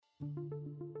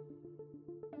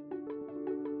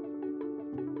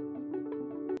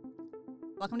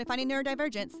Welcome to Finding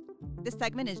Neurodivergence. This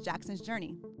segment is Jackson's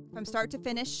journey. From start to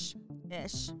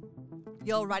finish-ish,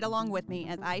 you'll ride along with me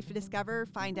as I discover,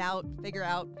 find out, figure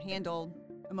out, handle,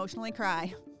 emotionally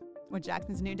cry with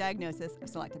Jackson's new diagnosis of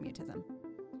selective mutism.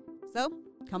 So,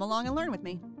 come along and learn with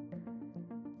me.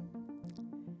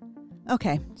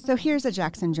 Okay, so here's a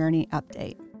Jackson journey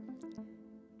update.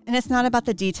 And it's not about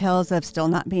the details of still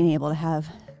not being able to have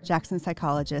Jackson's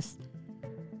psychologist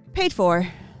paid for,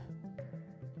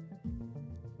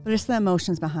 but it's the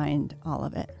emotions behind all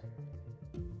of it.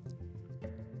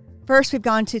 First, we've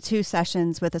gone to 2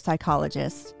 sessions with a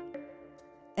psychologist,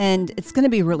 and it's going to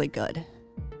be really good.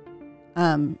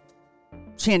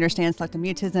 She understands selective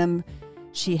mutism.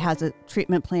 She has a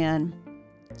treatment plan.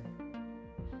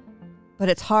 But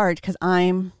it's hard because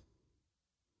I'm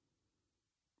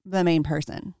the main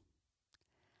person.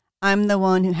 I'm the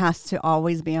one who has to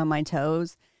always be on my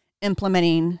toes,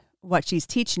 implementing what she's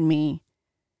teaching me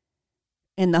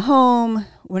in the home,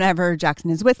 whenever Jackson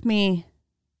is with me,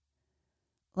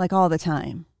 like all the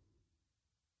time.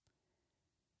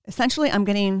 Essentially, I'm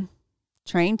getting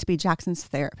trained to be Jackson's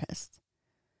therapist,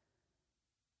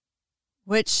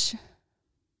 which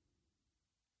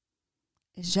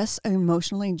is just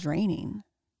emotionally draining.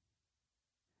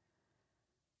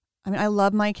 I mean, I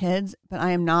love my kids, but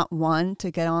I am not one to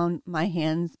get on my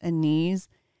hands and knees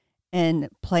and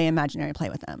play imaginary play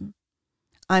with them.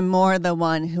 I'm more the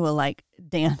one who will like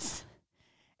dance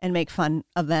and make fun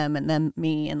of them and them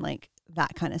me and like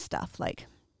that kind of stuff. Like,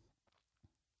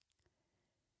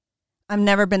 I've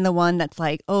never been the one that's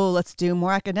like, oh, let's do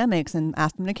more academics and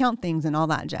ask them to count things and all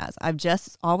that jazz. I've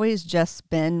just always just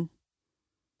been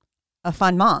a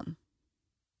fun mom.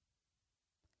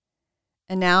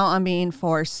 And now I'm being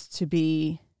forced to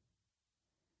be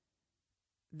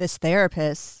this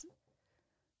therapist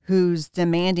who's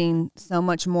demanding so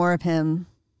much more of him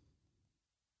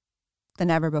than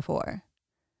ever before.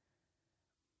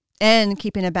 And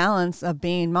keeping a balance of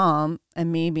being mom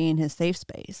and me being his safe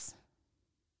space.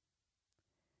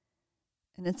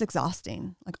 And it's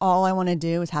exhausting. Like, all I want to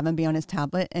do is have him be on his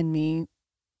tablet and me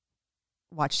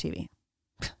watch TV.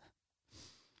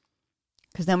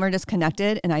 Because then we're just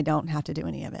connected and I don't have to do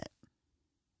any of it.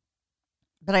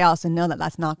 But I also know that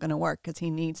that's not going to work because he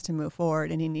needs to move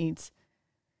forward and he needs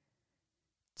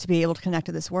to be able to connect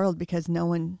to this world because no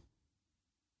one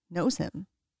knows him.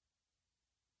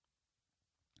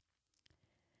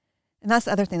 And that's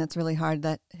the other thing that's really hard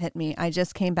that hit me. I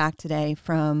just came back today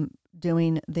from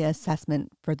doing the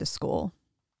assessment for the school.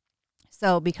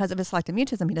 So because of his selective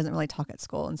mutism, he doesn't really talk at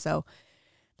school. And so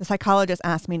the psychologist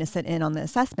asked me to sit in on the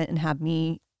assessment and have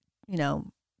me,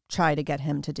 try to get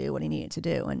him to do what he needed to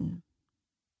do. And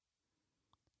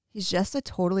he's just a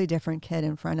totally different kid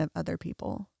in front of other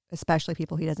people, especially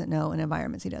people he doesn't know and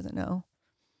environments he doesn't know.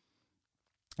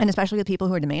 And especially the people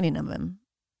who are demanding of him,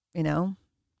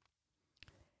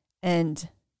 And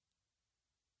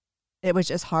it was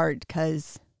just hard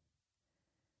because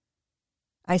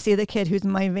I see the kid who's in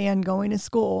my van going to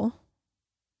school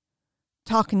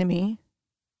talking to me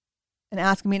and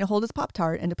asking me to hold his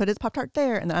Pop-Tart and to put his Pop-Tart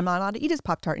there. And then I'm not allowed to eat his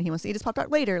Pop-Tart and he wants to eat his Pop-Tart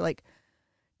later, like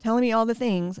telling me all the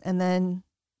things. And then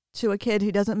to a kid who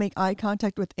doesn't make eye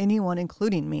contact with anyone,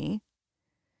 including me,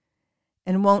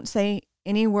 and won't say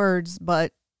any words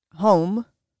but home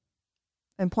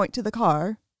and point to the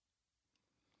car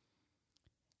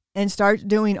and start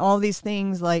doing all these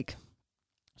things like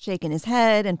shaking his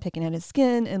head and picking at his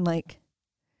skin. And like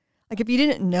if you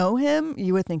didn't know him,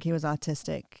 you would think he was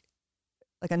autistic,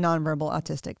 like a nonverbal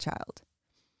autistic child.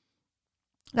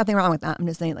 Nothing wrong with that. I'm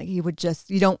just saying, like, you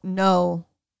don't know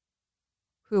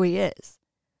who he is.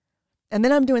 And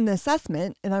then I'm doing the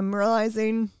assessment and I'm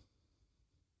realizing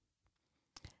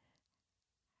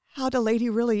how delayed he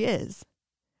really is.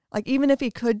 Like, even if he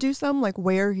could do some, like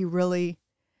where his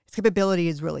capability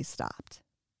is really stopped.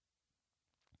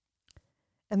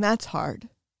 And that's hard.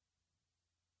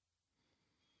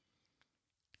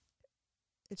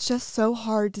 It's just so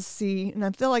hard to see. And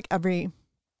I feel like every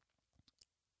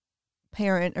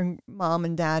parent or mom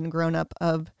and dad and grown up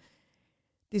of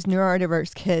these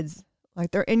neurodiverse kids,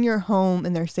 like they're in your home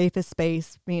in their safest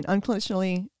space, being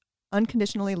unconditionally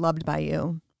loved by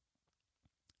you.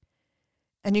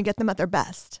 And you get them at their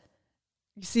best.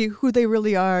 You see who they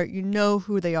really are. You know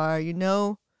who they are. You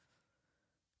know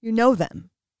them.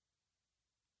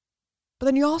 But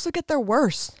then you also get their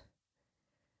worst.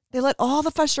 They let all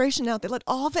the frustration out. They let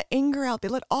all the anger out. They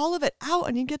let all of it out,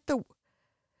 and you get them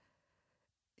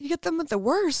at the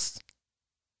worst.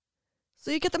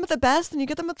 So you get them at the best, and you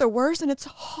get them at the worst, and it's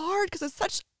hard because it's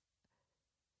such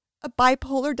a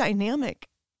bipolar dynamic.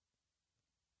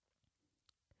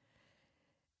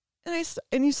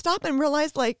 And you stop and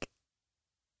realize, like,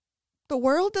 the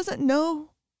world doesn't know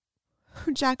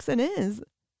who Jackson is.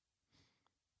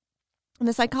 And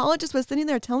the psychologist was sitting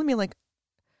there telling me, like,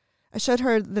 I showed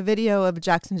her the video of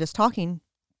Jackson just talking,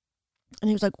 and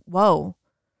he was like, whoa,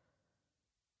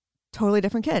 totally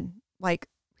different kid. Like,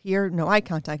 here, no eye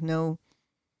contact, no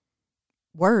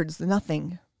words,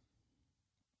 nothing.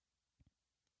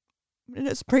 And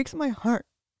it just breaks my heart.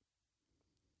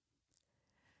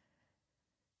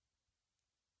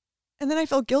 And then I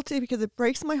feel guilty because it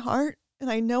breaks my heart,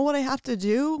 and I know what I have to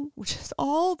do, which is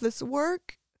all this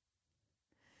work.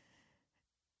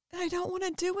 And I don't want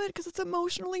to do it because it's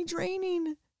emotionally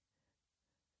draining.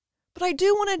 But I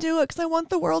do want to do it because I want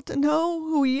the world to know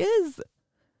who he is.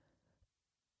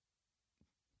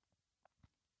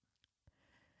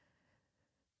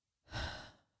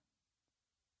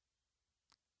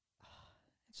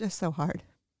 It's just so hard.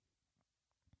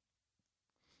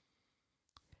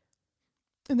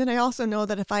 And then I also know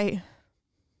that if I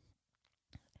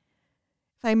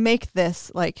make this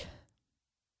like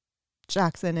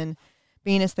Jackson and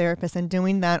being his therapist and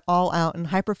doing that all out and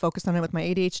hyper focused on it with my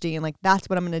ADHD and like that's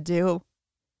what I'm going to do,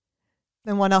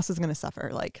 then what else is going to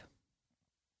suffer? Like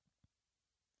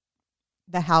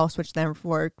the house, which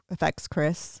therefore affects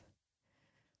Chris,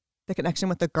 the connection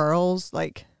with the girls,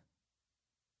 like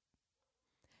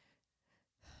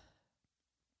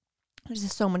there's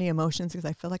just so many emotions because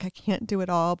I feel like I can't do it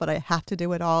all, but I have to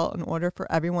do it all in order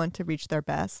for everyone to reach their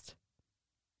best.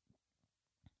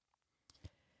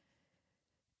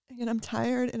 And I'm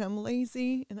tired and I'm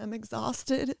lazy and I'm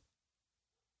exhausted.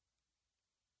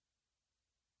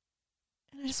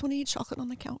 And I just want to eat chocolate on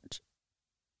the couch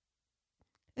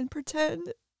and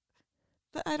pretend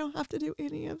that I don't have to do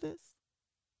any of this.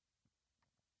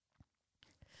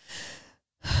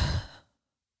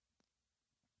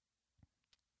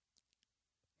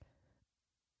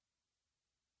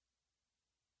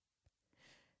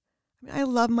 I mean, I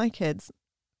love my kids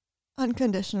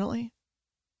unconditionally.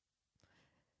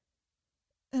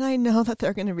 And I know that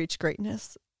they're going to reach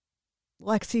greatness.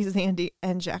 Lexi, Zandy,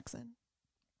 and Jackson.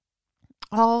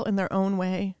 All in their own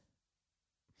way,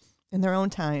 in their own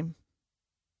time.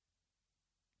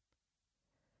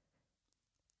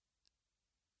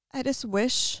 I just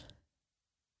wish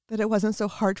that it wasn't so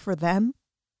hard for them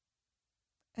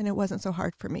and it wasn't so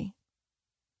hard for me.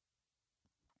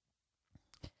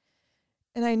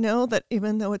 And I know that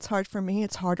even though it's hard for me,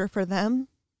 it's harder for them.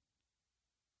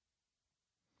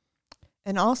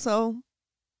 And also,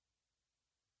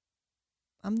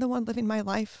 I'm the one living my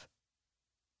life.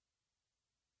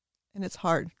 And it's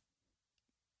hard.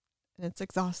 And it's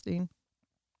exhausting.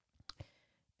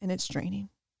 And it's draining.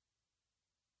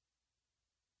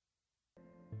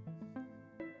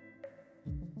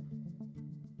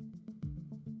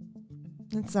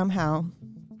 And somehow,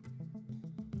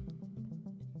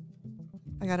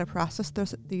 I got to process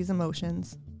these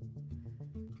emotions.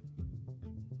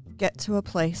 Get to a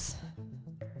place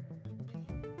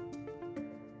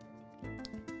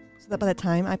so that by the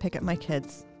time I pick up my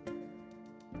kids,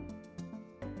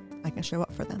 I can show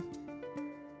up for them.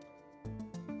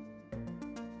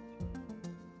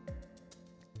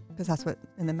 Because that's what,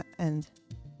 in the end,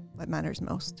 what matters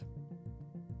most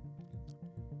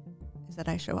is that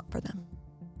I show up for them.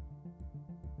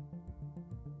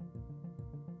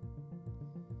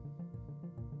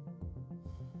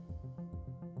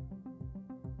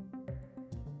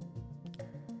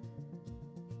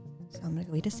 So I'm going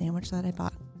to go eat a sandwich that I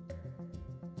bought.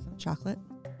 Some chocolate.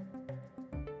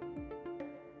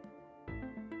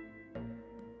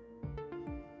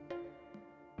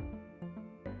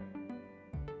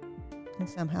 And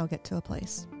somehow get to a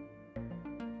place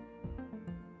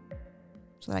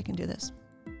so that I can do this.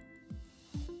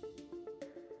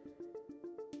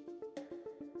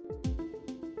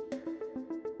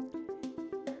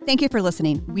 Thank you for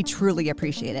listening. We truly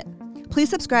appreciate it. Please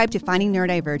subscribe to Finding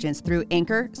Neurodivergence through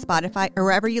Anchor, Spotify, or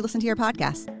wherever you listen to your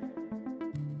podcasts.